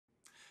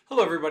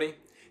Hello everybody.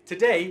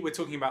 Today we're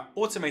talking about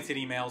automated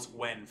emails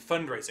when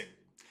fundraising.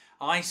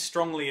 I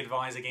strongly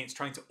advise against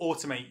trying to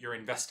automate your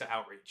investor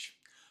outreach.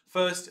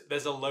 First,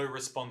 there's a low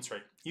response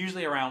rate,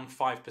 usually around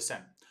 5%.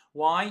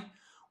 Why?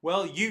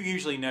 Well, you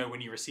usually know when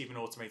you receive an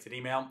automated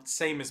email,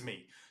 same as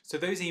me. So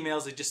those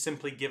emails are just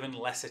simply given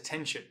less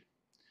attention.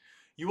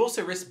 You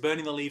also risk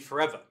burning the lead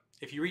forever.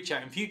 If you reach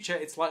out in future,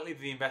 it's likely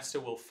the investor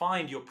will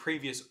find your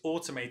previous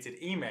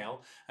automated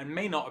email and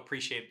may not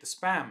appreciate the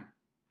spam.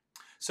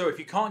 So if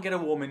you can't get a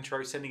warm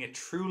intro, sending a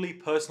truly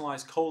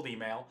personalized cold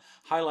email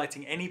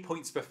highlighting any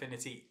points of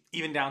affinity,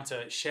 even down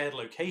to shared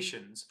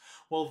locations,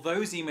 well,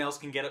 those emails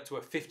can get up to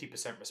a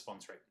 50%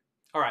 response rate.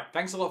 All right,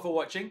 thanks a lot for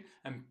watching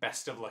and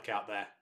best of luck out there.